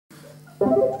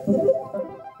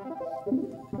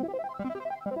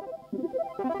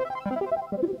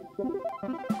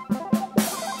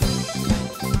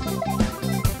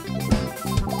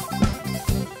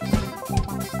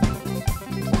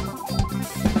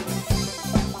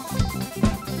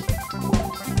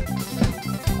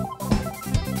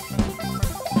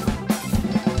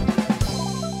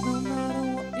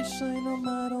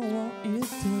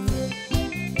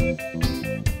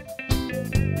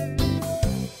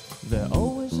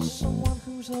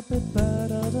A bit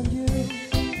better than you.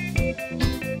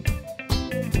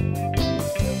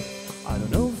 I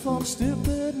don't know if I'm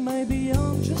stupid, maybe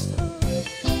I'm just high.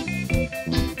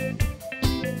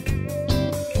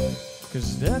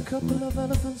 'Cause there are a couple of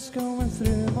elephants going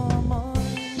through my mind.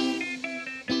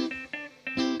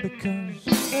 Because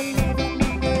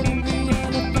 1100 hungry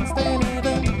elephants they live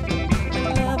in.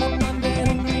 1100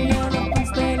 hungry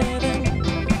elephants they live in.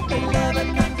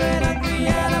 1100 hungry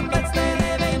elephants they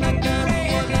live in.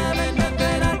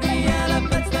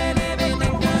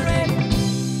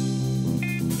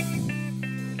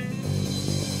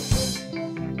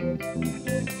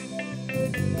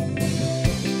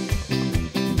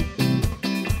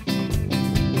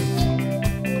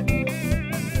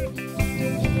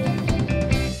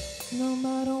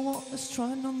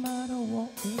 Try no matter what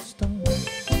is done.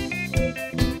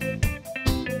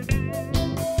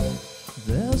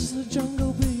 There's the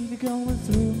jungle bee going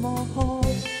through my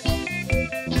heart.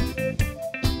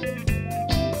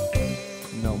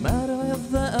 No matter if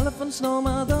the elephants, no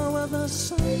matter what they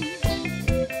say,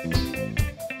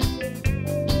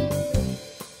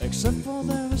 except for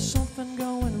there is something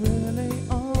going really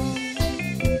on.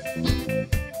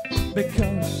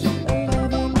 Because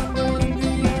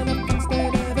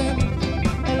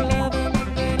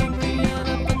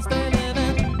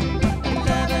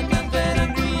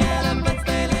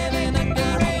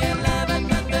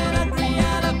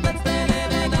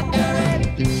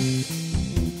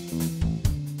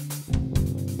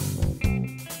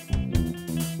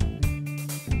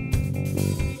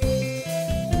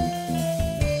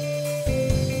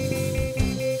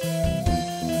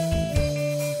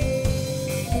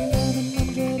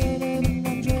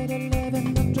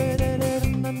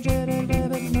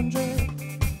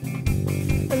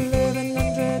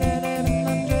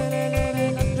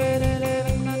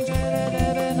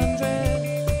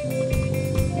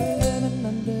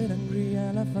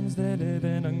they live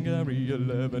in Hungary,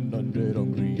 1100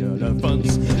 hungry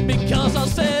elephants. Because I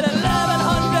said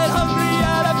 1100 hungry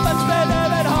elephants, they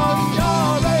live in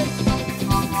Hungary.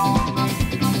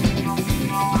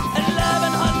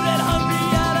 1100 hungry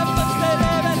elephants, they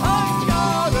live in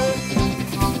Hungary.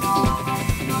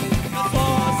 That's why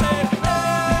I said, hey.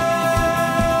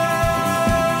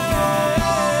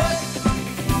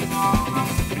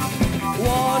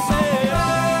 Why I said,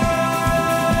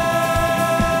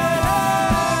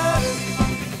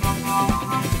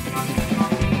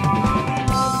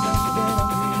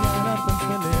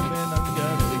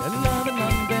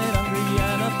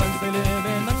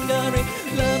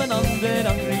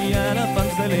 hungry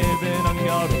elephants, they live in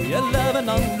Hungary.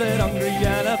 1100 hungry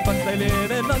elephants, they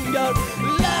live in Hungary.